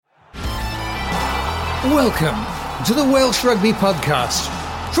Welcome to the Welsh Rugby Podcast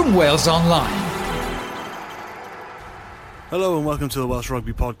from Wales Online. Hello and welcome to the Welsh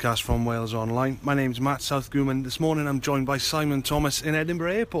Rugby Podcast from Wales Online. My name's Matt Southcombe and this morning I'm joined by Simon Thomas in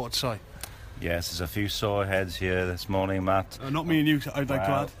Edinburgh Airport, Si. Yes, there's a few sore heads here this morning, Matt. Not me and you, I'd like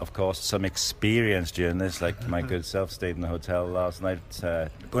to add. Of course, some experienced journalists like my good self stayed in the hotel last night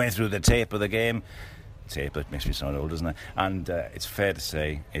going through the tape of the game. Tape, it makes me sound old, doesn't it? And it's fair to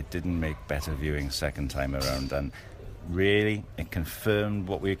say it didn't make better viewing second time around, and really it confirmed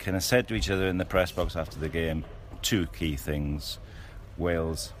what we kind of said to each other in the press box after the game. Two key things: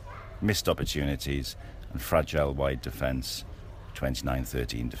 Wales missed opportunities and fragile wide defence.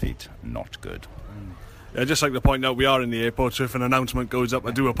 29-13 defeat, not good. I'd just like to point out we are in the airport, so if an announcement goes up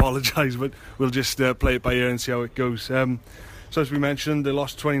I do apologise, but we'll just play it by ear and see how it goes. So as we mentioned, they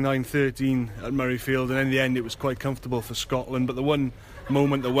lost 29-13 at Murrayfield, and in the end it was quite comfortable for Scotland. But the one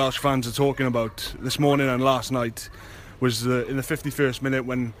moment that Welsh fans are talking about this morning and last night was in the 51st minute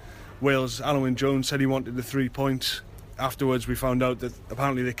when Wales' Alan Jones said he wanted the 3 points. Afterwards we found out that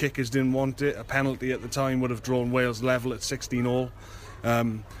apparently the kickers didn't want it. A penalty at the time would have drawn Wales level at 16-all.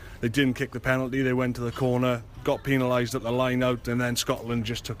 They didn't kick the penalty, they went to the corner, got penalised at the line out, and then Scotland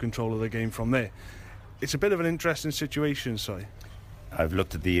just took control of the game from there. It's a bit of an interesting situation, Si. I've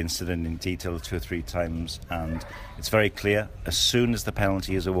looked at the incident in detail 2 or 3 times, and it's very clear. As soon as the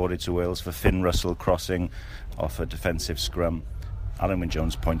penalty is awarded to Wales for Finn Russell crossing off a defensive scrum, Alan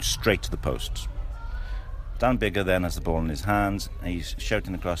Jones points straight to the posts. Dan Biggar then has the ball in his hands, and he's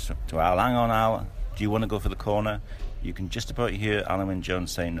shouting across to Al, "Hang on, Al, do you want to go for the corner?" You can just about hear Alan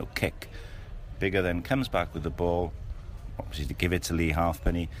Jones saying no kick. Biggar then comes back with the ball, obviously to give it to Lee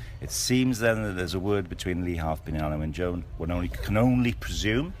Halfpenny. It seems then that there's a word between Lee Halfpenny and Alan Jones. One can only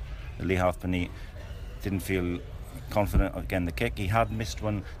presume that Lee Halfpenny didn't feel confident again the kick. He had missed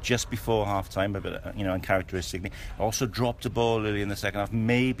one just before half time, but uncharacteristically also dropped a ball early in the second half.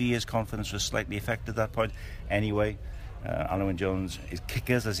 Maybe his confidence was slightly affected at that point. Anyway, Alan Jones, his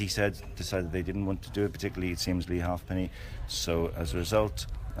kickers, as he said, decided they didn't want to do it, particularly it seems Lee Halfpenny. So as a result,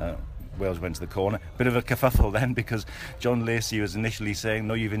 Wales went to the corner. Bit of a kerfuffle then, because John Lacey was initially saying,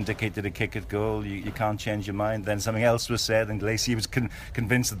 no, you've indicated a kick at goal, you can't change your mind. Then something else was said and Lacey was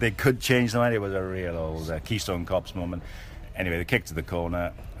convinced that they could change their mind. It was a real old Keystone Cops moment. Anyway, they kicked to the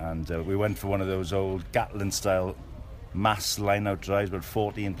corner, and we went for one of those old Gatlin style mass line-out drives, about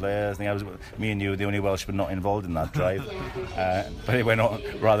 14 players. I think me and you were the only Welshman not involved in that drive. But it went all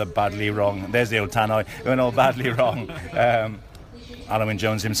rather badly wrong. There's the old Tannoy. It went all badly wrong. Alan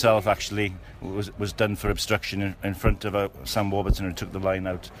Jones himself actually was done for obstruction in front of Sam Warburton, who took the line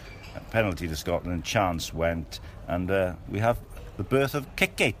out. A penalty to Scotland. Chance went, and we have the birth of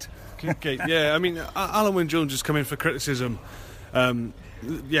Kickgate. Kickgate, yeah. I mean, Alan Jones has come in for criticism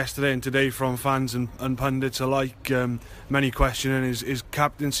yesterday and today from fans and pundits alike. Many questioning his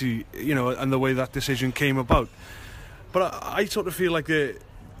captaincy, and the way that decision came about. But I sort of feel like that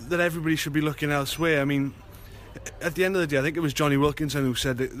everybody should be looking elsewhere. I mean, at the end of the day, I think it was Johnny Wilkinson who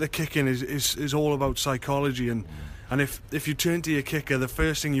said that the kicking is all about psychology, and if you turn to your kicker, the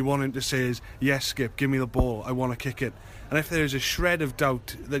first thing you want him to say is, yes, Skip, give me the ball, I want to kick it. And if there is a shred of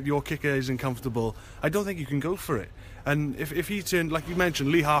doubt that your kicker isn't comfortable, I don't think you can go for it. And if he turned, like you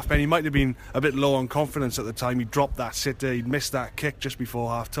mentioned, Lee Halfpenny might have been a bit low on confidence at the time. He dropped that sitter, he'd missed that kick just before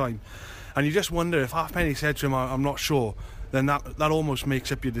half time, and you just wonder if Halfpenny said to him, I'm not sure, then that almost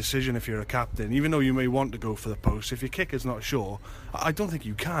makes up your decision if you're a captain. Even though you may want to go for the post, if your kicker's not sure, I don't think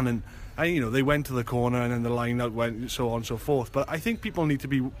you can. And they went to the corner and then the line out went, so on and so forth. But I think people need to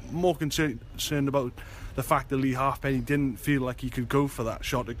be more concerned about the fact that Lee Halfpenny didn't feel like he could go for that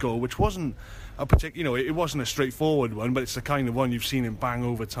shot at goal, which wasn't a particular, it wasn't a straightforward one, but it's the kind of one you've seen him bang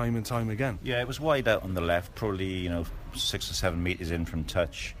over time and time again. Yeah, it was wide out on the left, probably 6 or 7 metres in from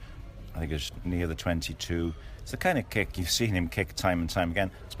touch. I think it was near the 22. It's the kind of kick you've seen him kick time and time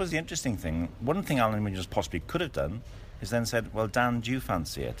again. I suppose the interesting thing, one thing Alan Jones possibly could have done is then said, well, Dan, do you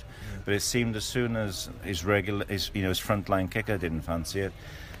fancy it? Yeah. But it seemed as soon as his frontline kicker didn't fancy it,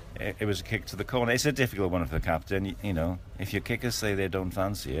 it was a kick to the corner. It's a difficult one for the captain, if your kickers say they don't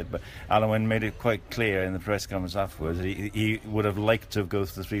fancy it. But Alan made it quite clear in the press conference afterwards that he would have liked to have gone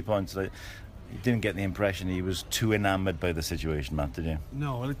for the 3 points. You didn't get the impression he was too enamoured by the situation, Matt, did you?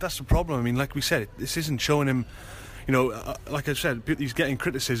 No, well, that's the problem. I mean, like we said, this isn't showing him, like I said, he's getting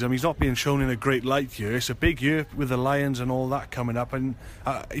criticism. He's not being shown in a great light here. It's a big year with the Lions and all that coming up. And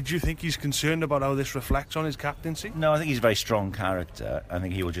do you think he's concerned about how this reflects on his captaincy? No, I think he's a very strong character. I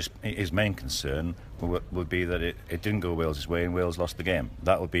think his main concern would be that it didn't go Wales' way and Wales lost the game.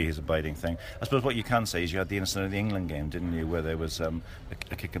 That would be his abiding thing. I suppose what you can say is you had the incident of the England game, didn't you, where there was a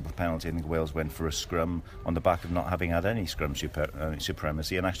kickable penalty. I think Wales went for a scrum on the back of not having had any scrum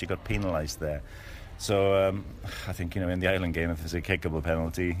supremacy and actually got penalised there. So I think, in the Ireland game, if there's a kickable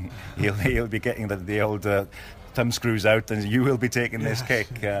penalty, he'll be getting the old thumb screws out, and you will be taking this kick.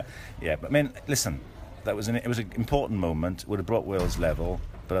 But I mean, listen, it was an important moment. Would have brought Wales level.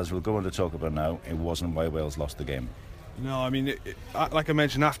 But as we'll go on to talk about now, it wasn't why Wales lost the game. No, I mean, like I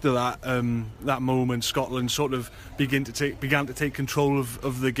mentioned, after that moment, Scotland sort of began to take control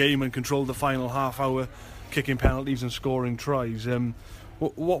of the game and control the final half hour, kicking penalties and scoring tries.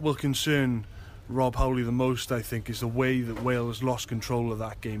 What will concern Rob Howley the most, I think, is the way that Wales lost control of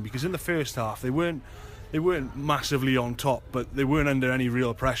that game. Because in the first half, they weren't massively on top, but they weren't under any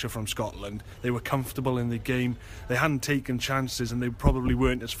real pressure from Scotland. They were comfortable in the game. They hadn't taken chances, and they probably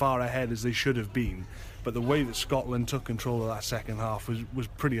weren't as far ahead as they should have been. But the way that Scotland took control of that second half was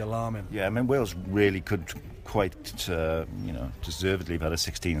pretty alarming. Yeah, I mean, Wales really could quite, deservedly have had a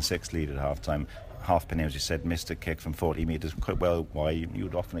 16-6 lead at half-time. Halfpenny, as you said, missed a kick from 40 metres, quite well wide. You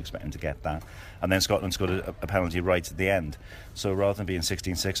would often expect him to get that. And then Scotland scored a penalty right at the end. So rather than being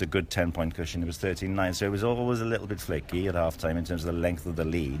 16-6, a good 10-point cushion, it was 13-9. So it was always a little bit flaky at half-time in terms of the length of the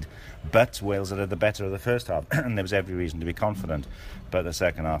lead. But Wales had the better of the first half, and there was every reason to be confident. But the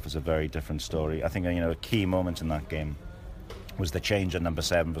second half was a very different story. I think, a key moment in that game was the change at number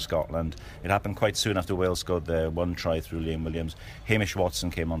 7 for Scotland. It happened quite soon after Wales scored their one try through Liam Williams. Hamish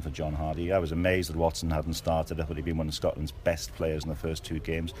Watson came on for John Hardy. I was amazed that Watson hadn't started. I thought he'd been one of Scotland's best players in the first 2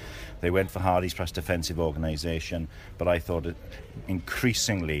 games. They went for Hardy's plus defensive organisation, but I thought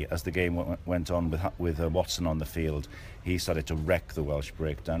increasingly as the game went on with Watson on the field, he started to wreck the Welsh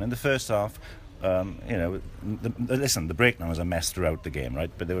breakdown. In the first half, the breakdown was a mess throughout the game,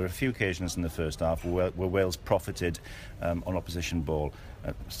 right? But there were a few occasions in the first half where Wales profited on opposition ball.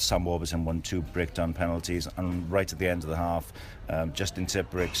 Sam Warburton won 2 breakdown penalties, and right at the end of the half, Justin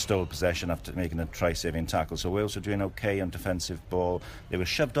Tipuric stole possession after making a try-saving tackle. So Wales were doing okay on defensive ball. They were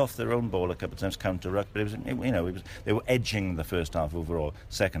shoved off their own ball a couple of times, counter-ruck, but they were edging the first half overall.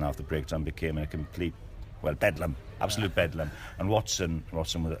 Second half, the breakdown became a complete bedlam, absolute bedlam. And Watson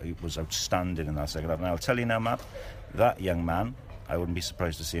was outstanding in that second half. And I'll tell you now, Matt, that young man, I wouldn't be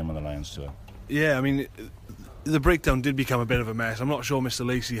surprised to see him on the Lions tour. Yeah, I mean, the breakdown did become a bit of a mess. I'm not sure Mr.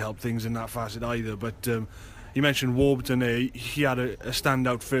 Lacey helped things in that facet either, but you mentioned Warburton there. He had a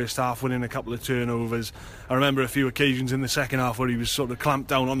standout first half, winning a couple of turnovers. I remember a few occasions in the second half where he was sort of clamped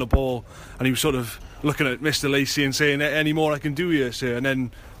down on the ball, and he was sort of looking at Mr. Lacey and saying, "Any more I can do here, sir?" And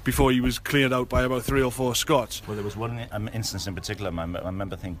then before he was cleared out by about 3 or 4 Scots. Well, there was one instance in particular, I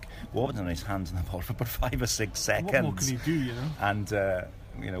remember Warburton had his hands on the ball for about 5 or 6 seconds. What more can he do,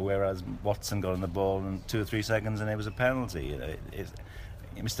 And, whereas Watson got on the ball in 2 or 3 seconds and it was a penalty.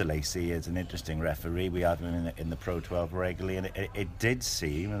 Mr. Lacey is an interesting referee. We have him in the Pro 12 regularly, and it did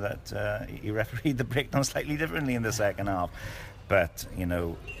seem that he refereed the breakdown slightly differently in the second half. But,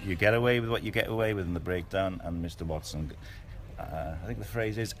 you get away with what you get away with in the breakdown, and Mr. Watson... I think the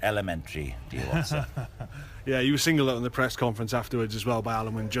phrase is elementary, dear Watson. Yeah, he was singled out in the press conference afterwards as well by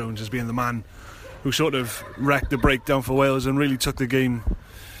Alan Wynne-Jones as being the man who sort of wrecked the breakdown for Wales and really took the game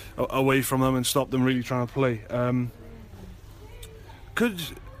away from them and stopped them really trying to play. Could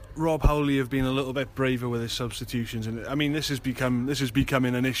Rob Howley have been a little bit braver with his substitutions? And I mean, this is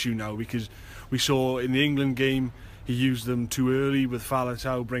becoming an issue now, because we saw in the England game he used them too early with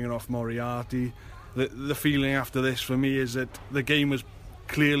Faletau bringing off Moriarty. The feeling after this for me is that the game was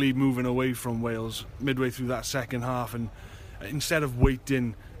clearly moving away from Wales midway through that second half, and instead of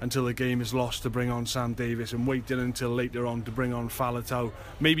waiting until the game is lost to bring on Sam Davies and waiting until later on to bring on Faletau,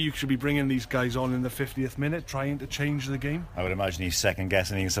 maybe you should be bringing these guys on in the 50th minute, trying to change the game. I would imagine he's second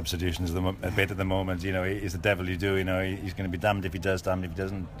guessing his substitutions a bit at the moment. He's the devil you do. He's going to be damned if he does, damned if he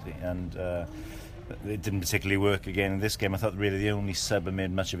doesn't, and it didn't particularly work again in this game. I thought really the only sub that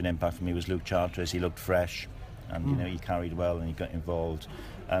made much of an impact for me was Luke Charteris. He looked fresh, and he carried well and he got involved.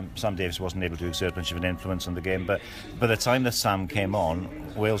 Sam Davies wasn't able to exert much of an influence on the game, but by the time that Sam came on,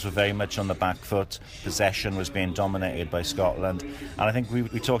 Wales were very much on the back foot. Possession was being dominated by Scotland, and I think we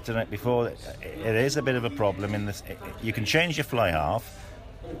talked about it before. It is a bit of a problem in this. You can change your fly half,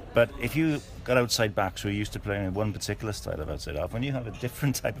 but if you got outside backs who are used to playing in one particular style of outside half, when you have a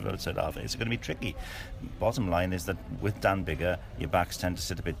different type of outside half, it's going to be tricky. Bottom line is that with Dan Biggar, your backs tend to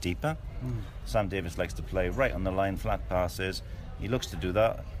sit a bit deeper. Sam Davies likes to play right on the line, flat passes. He looks to do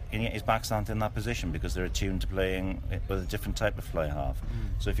that, and yet his backs aren't in that position because they're attuned to playing with a different type of fly half.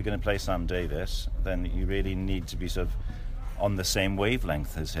 So if you're going to play Sam Davies, then you really need to be sort of on the same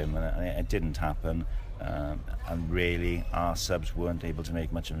wavelength as him, and it didn't happen. And really, our subs weren't able to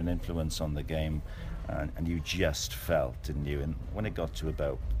make much of an influence on the game, and you just felt, didn't you? And when it got to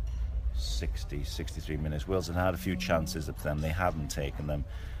about 63 minutes, Wales had a few chances at them. They hadn't taken them,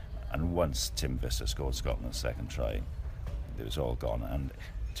 and once Tim Visser scored Scotland's second try, it was all gone. And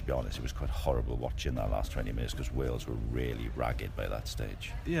to be honest, it was quite horrible watching that last 20 minutes because Wales were really ragged by that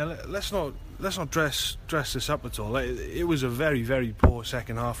stage. Yeah, let's not dress this up at all. It was a very, very poor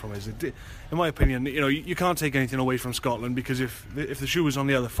second half from us. In my opinion, you can't take anything away from Scotland, because if the shoe was on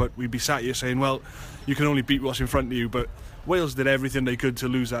the other foot, we'd be sat here saying, well, you can only beat what's in front of you. But Wales did everything they could to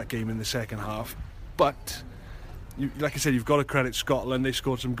lose that game in the second half. But like I said, you've got to credit Scotland. They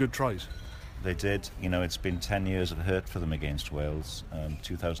scored some good tries. They did. It's been 10 years of hurt for them against Wales.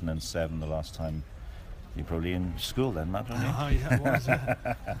 2007, the last time. You're probably in school then, Matt, weren't you? Yeah, what was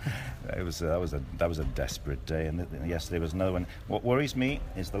that? That was a desperate day, and yesterday was another one. What worries me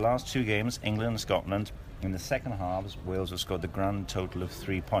is the last two games, England and Scotland. In the second halves, Wales have scored the grand total of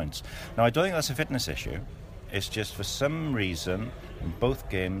 3 points. Now, I don't think that's a fitness issue. It's just for some reason in both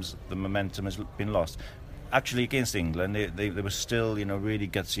games the momentum has been lost. Actually, against England, they were still, really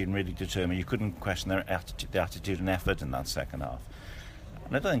gutsy and really determined. You couldn't question their attitude and effort in that second half.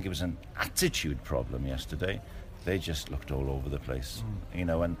 And I don't think it was an attitude problem yesterday. They just looked all over the place,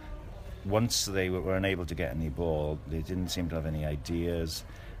 and once they were unable to get any ball, they didn't seem to have any ideas.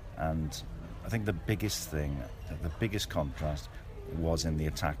 And I think the biggest contrast was in the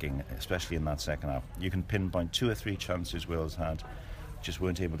attacking, especially in that second half. You can pinpoint 2 or 3 chances Wales had, just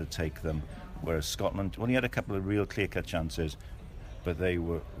weren't able to take them. Whereas Scotland only had a couple of real clear-cut chances, but they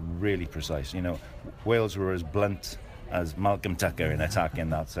were really precise. Wales were as blunt as Malcolm Tucker in attack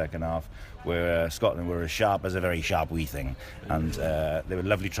in that second half, where Scotland were as sharp as a very sharp wee thing. And they were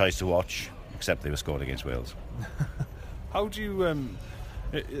lovely tries to watch, except they were scored against Wales. How do you...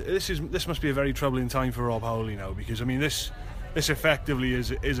 This must be a very troubling time for Rob Howley now, because, this effectively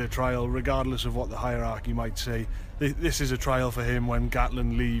is a trial, regardless of what the hierarchy might say. This is a trial for him when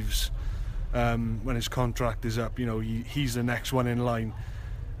Gatland leaves. When his contract is up, he's the next one in line.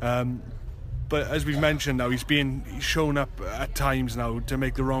 But as we've mentioned now, he's shown up at times now to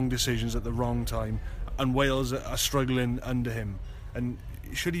make the wrong decisions at the wrong time, and Wales are struggling under him. And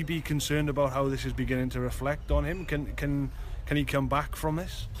should he be concerned about how this is beginning to reflect on him? Can he come back from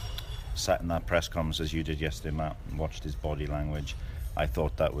this? Sat in that press conference as you did yesterday, Matt, and watched his body language. I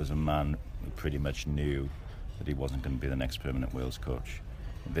thought that was a man who pretty much knew that he wasn't going to be the next permanent Wales coach.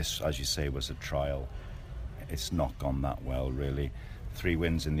 This, as you say, was a trial. It's not gone that well, really. 3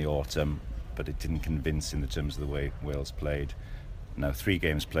 wins in the autumn, but it didn't convince in the terms of the way Wales played. Now, 3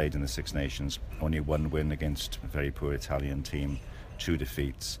 games played in the Six Nations, only 1 win against a very poor Italian team, 2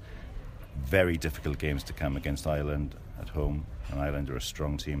 defeats. Very difficult games to come against Ireland at home, and Ireland are a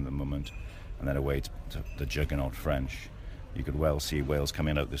strong team at the moment, and then away to the juggernaut French. You could well see Wales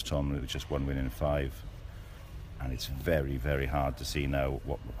coming out this tournament with just 1 win in 5. And it's very, very hard to see now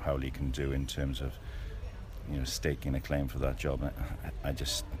what Howley can do in terms of, staking a claim for that job.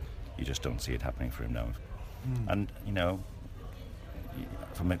 You just don't see it happening for him now. And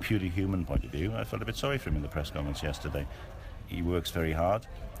from a purely human point of view, I felt a bit sorry for him in the press conference yesterday. He works very hard.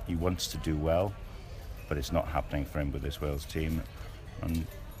 He wants to do well, but it's not happening for him with this Wales team. And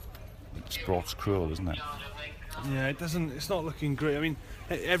sport's cruel, isn't it? Yeah, it's not looking great.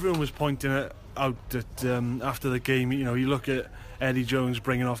 Everyone was pointing it out that after the game, you look at Eddie Jones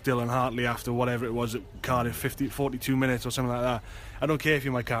bringing off Dylan Hartley after whatever it was at Cardiff, 42 minutes or something like that. I don't care if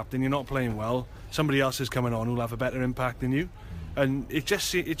you're my captain, you're not playing well. Somebody else is coming on who'll have a better impact than you. And it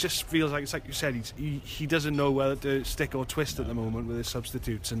just feels like, it's like you said, he doesn't know whether to stick or twist at the moment with his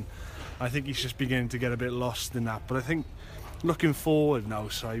substitutes, and I think he's just beginning to get a bit lost in that. But I think looking forward now,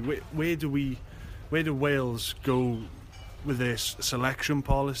 Si, where do Wales go with their selection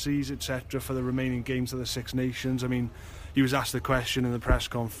policies, etc., for the remaining games of the Six Nations? He was asked the question in the press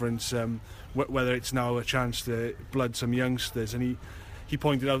conference whether it's now a chance to blood some youngsters, and he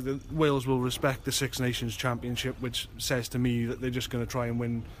pointed out that Wales will respect the Six Nations Championship, which says to me that they're just going to try and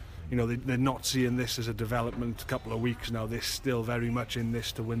win. They're not seeing this as a development couple of weeks now. They're still very much in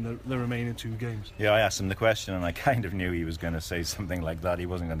this to win the remaining 2 games. Yeah, I asked him the question, and I kind of knew he was going to say something like that. He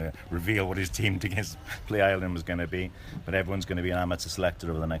wasn't going to reveal what his team against Play Ireland was going to be, but everyone's going to be an amateur selector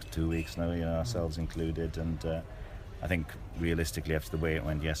over the next 2 weeks now, ourselves included. And I think realistically, after the way it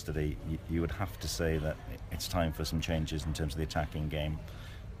went yesterday, you would have to say that it's time for some changes in terms of the attacking game.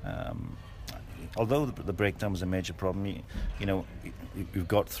 Although the breakdown was a major problem, you've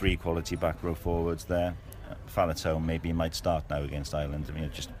got 3 quality back row forwards there. Faletau maybe might start now against Ireland,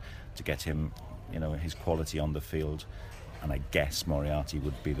 just to get him, his quality on the field. and I guess Moriarty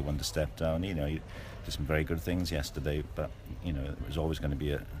would be the one to step down. He did some very good things yesterday, but it was always going to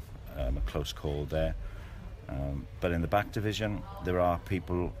be a close call there. But in the back division, there are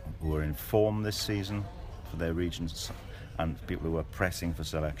people who are in form this season for their regions, and people who are pressing for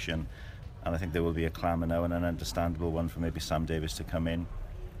selection. And I think there will be a clamour now, and an understandable one, for maybe Sam Davies to come in.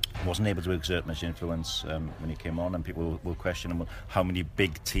 Wasn't able to exert much influence when he came on, and people will question him, how many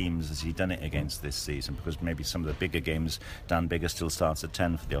big teams has he done it against this season, because maybe some of the bigger games Dan Biggar still starts at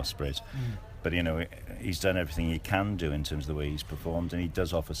 10 for the Ospreys. But he's done everything he can do in terms of the way he's performed, and he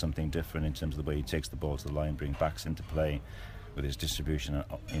does offer something different in terms of the way he takes the ball to the line, brings backs into play with his distribution,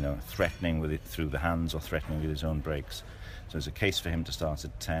 threatening with it through the hands or threatening with his own breaks. So there's a case for him to start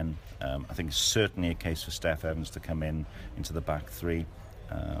at 10. I think it's certainly a case for Steph Evans to come into the back three.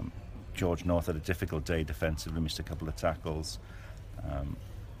 George North had a difficult day defensively, missed a couple of tackles,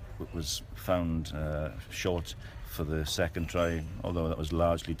 was found short for the second try, although that was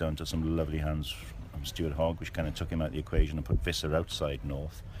largely down to some lovely hands from Stuart Hogg, which kind of took him out of the equation and put Visser outside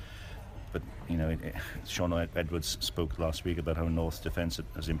North. But Sean Edwards spoke last week about how North's defence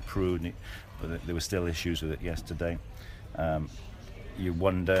has improved, but there were still issues with it yesterday. You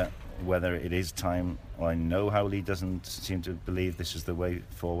wonder whether it is time. Well, I know Howley doesn't seem to believe this is the way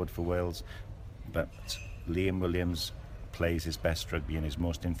forward for Wales, but Liam Williams plays his best rugby and is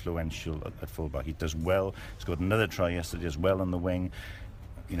most influential at fullback. He does well. He's got another try yesterday as well on the wing.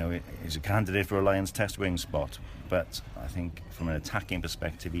 He's a candidate for a Lions test wing spot, but I think from an attacking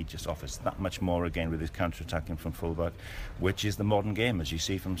perspective he just offers that much more again with his counter-attacking from fullback, which is the modern game, as you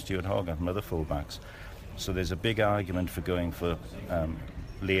see from Stuart Hogg and from other fullbacks. So there's a big argument for going for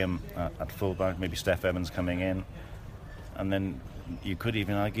Liam at fullback, maybe Steph Evans coming in, and then you could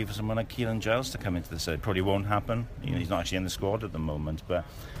even argue for someone like Keelan Giles to come into the side. Probably won't happen. He's not actually in the squad at the moment, but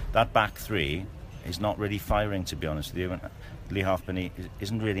that back three is not really firing, to be honest with you. Lee Halfpenny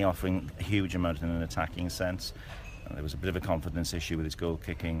isn't really offering a huge amount in an attacking sense. There was a bit of a confidence issue with his goal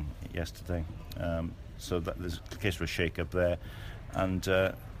kicking yesterday, so there's a case for a shake-up there. And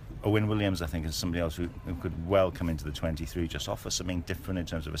Owen Williams, I think, is somebody else who could well come into the 23, just offer something different in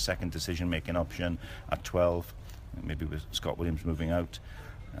terms of a second decision-making option at 12. Maybe with Scott Williams moving out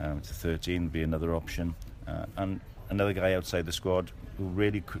to 13 would be another option. And another guy outside the squad who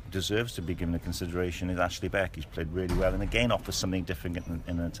really deserves to be given a consideration is Ashley Beck. He's played really well and again offers something different in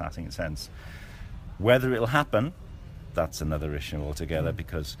an attacking sense. Whether it'll happen, that's another issue altogether,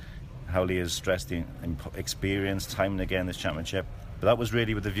 because Howley has stressed the experience time and again this championship, but that was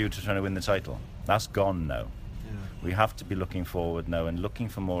really with the view to trying to win the title. That's gone now. We have to be looking forward now and looking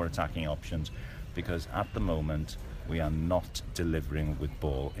for more attacking options, because at the moment we are not delivering with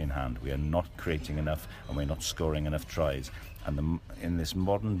ball in hand. We are not creating enough and we're not scoring enough tries. And in this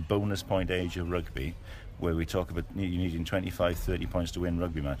modern bonus point age of rugby, where we talk about you needing 25, 30 points to win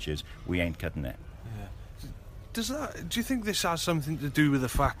rugby matches, we ain't cutting it. Do you think this has something to do with the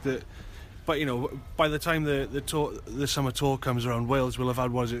fact that, by the time the summer tour comes around, Wales will have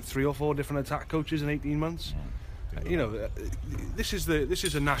had 3 or 4 different attack coaches in 18 months? This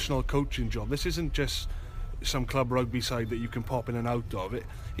is a national coaching job. This isn't just some club rugby side that you can pop in and out of.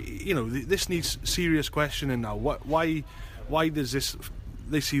 This needs serious questioning now. Why does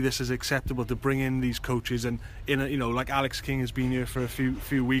they see this as acceptable to bring in these coaches, and like Alex King has been here for a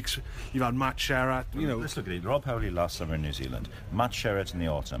few weeks. You've had Matt Sherratt. Let's look at it. Rob Howley last summer in New Zealand, Matt Sherratt in the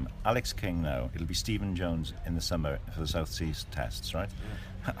autumn, Alex King now. It'll be Stephen Jones in the summer for the South Seas tests, right?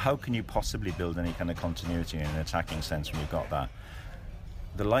 Yeah. How can you possibly build any kind of continuity in an attacking sense when you've got that?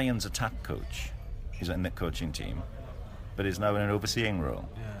 The Lions attack coach is in the coaching team, but is now in an overseeing role.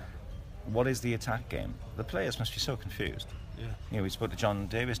 Yeah. What is the attack game? The players must be so confused. Yeah. We spoke to John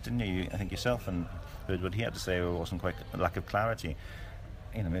Davis, didn't you? I think yourself, and heard what he had to say. It wasn't quite a lack of clarity.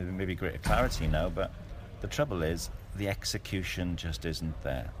 Maybe greater clarity now, but the trouble is the execution just isn't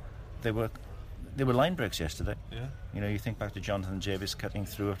there. There were line breaks yesterday. Yeah. You think back to Jonathan Davis cutting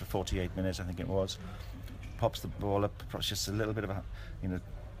through after 48 minutes, I think it was. Pops the ball up, just a little bit of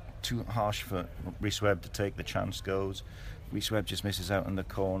too harsh for Rhys Webb to take. The chance goes. Rhys Webb just misses out in the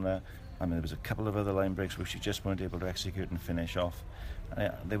corner. There was a couple of other line breaks which you just weren't able to execute and finish off.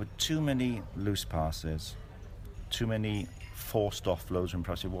 There were too many loose passes, too many forced offloads when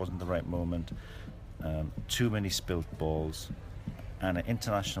perhaps it wasn't the right moment, too many spilt balls. And at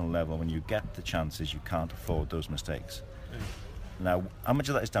international level, when you get the chances, you can't afford those mistakes. Now, how much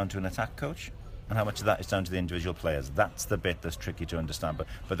of that is down to an attack coach, and how much of that is down to the individual players? That's the bit that's tricky to understand.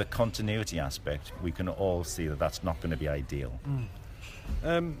 But the continuity aspect, we can all see that that's not going to be ideal.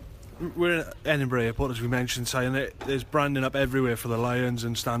 we're in Edinburgh Airport, as we mentioned, saying that there's branding up everywhere for the Lions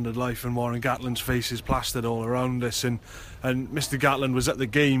and Standard Life, and Warren Gatland's face is plastered all around us. And Mr. Gatland was at the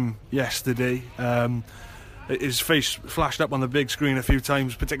game yesterday. His face flashed up on the big screen a few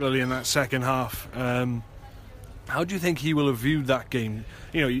times, particularly in that second half. How do you think he will have viewed that game?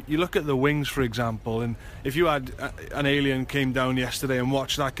 You know, you look at the wings, for example, and if you had an alien came down yesterday and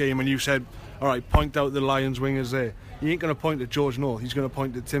watched that game and you said, all right, point out the Lions wingers there, he ain't going to point at George North, he's going to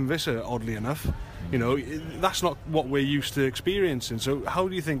point at Tim Visser, oddly enough. You know, that's not what we're used to experiencing. So how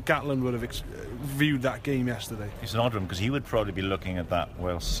do you think Gatland would have viewed that game yesterday? It's an odd one, because he would probably be looking at that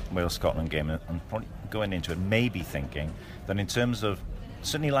Wales-Scotland game and probably going into it maybe thinking that in terms of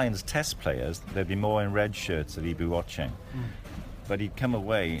certainly Lions test players, there'd be more in red shirts that he'd be watching. But he'd come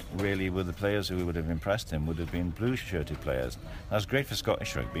away really with the players who would have impressed him would have been blue-shirted players. That's great for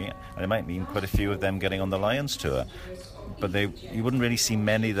Scottish rugby, and it might mean quite a few of them getting on the Lions tour. But you wouldn't really see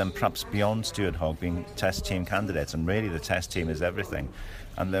many of them, perhaps beyond Stuart Hogg, being test team candidates, and really the test team is everything.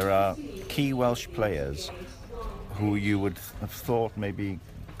 And there are key Welsh players who you would have thought maybe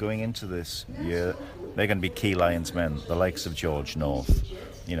going into this year they're going to be key Lions men, the likes of George North,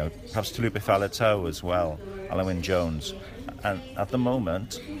 you know, perhaps Talupe Faletau as well, Alun Jones. And at the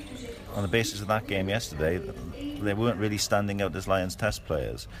moment, on the basis of that game yesterday, they weren't really standing out as Lions test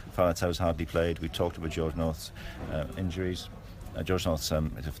players. Faletau's hardly played. We talked about George North's injuries, George North's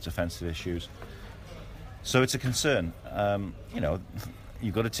defensive issues. So it's a concern. You know,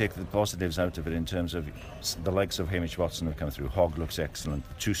 you've got to take the positives out of it in terms of the likes of Hamish Watson have come through. Hogg looks excellent.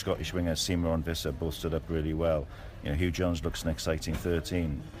 The two Scottish wingers, Seymour and Visser, both stood up really well. You know, Hugh Jones looks an exciting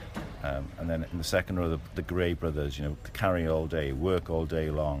 13. And then in the second row, the Gray brothers, you know, carry all day, work all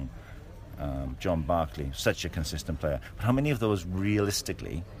day long. John Barclay, such a consistent player. But how many of those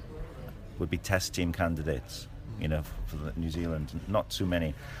realistically would be test team candidates, you know, for New Zealand? Not too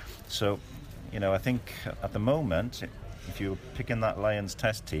many. So, you know, I think at the moment, if you're picking that Lions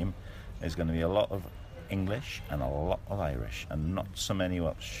test team, there's going to be a lot of English and a lot of Irish and not so many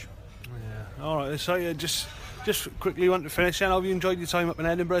Welsh. Yeah. All right. So just quickly want to finish. Then, have you enjoyed your time up in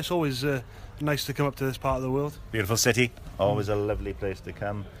Edinburgh? It's always nice to come up to this part of the world. Beautiful city. Always a lovely place to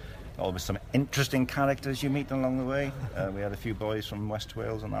come. Always some interesting characters you meet along the way. We had a few boys from West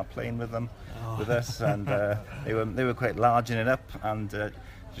Wales on our plane with us, and they were quite large in it up. And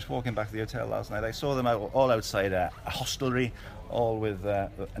just walking back to the hotel last night, I saw them all outside a hostelry, all with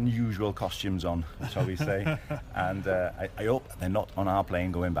unusual costumes on, shall we say. And I hope they're not on our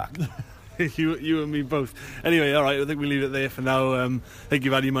plane going back. You and me both. Anyway, all right, I think we'll leave it there for now. I think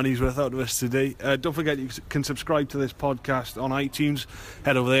you've had your money's worth out of us today. Don't forget you can subscribe to this podcast on iTunes.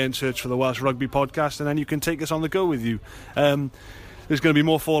 Head over there and search for the Welsh Rugby Podcast, and then you can take us on the go with you. There's going to be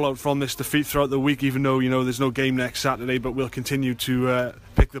more fallout from this defeat throughout the week, even though, you know, there's no game next Saturday, but we'll continue to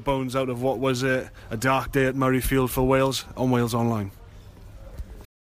pick the bones out of what was a dark day at Murrayfield for Wales on Wales Online.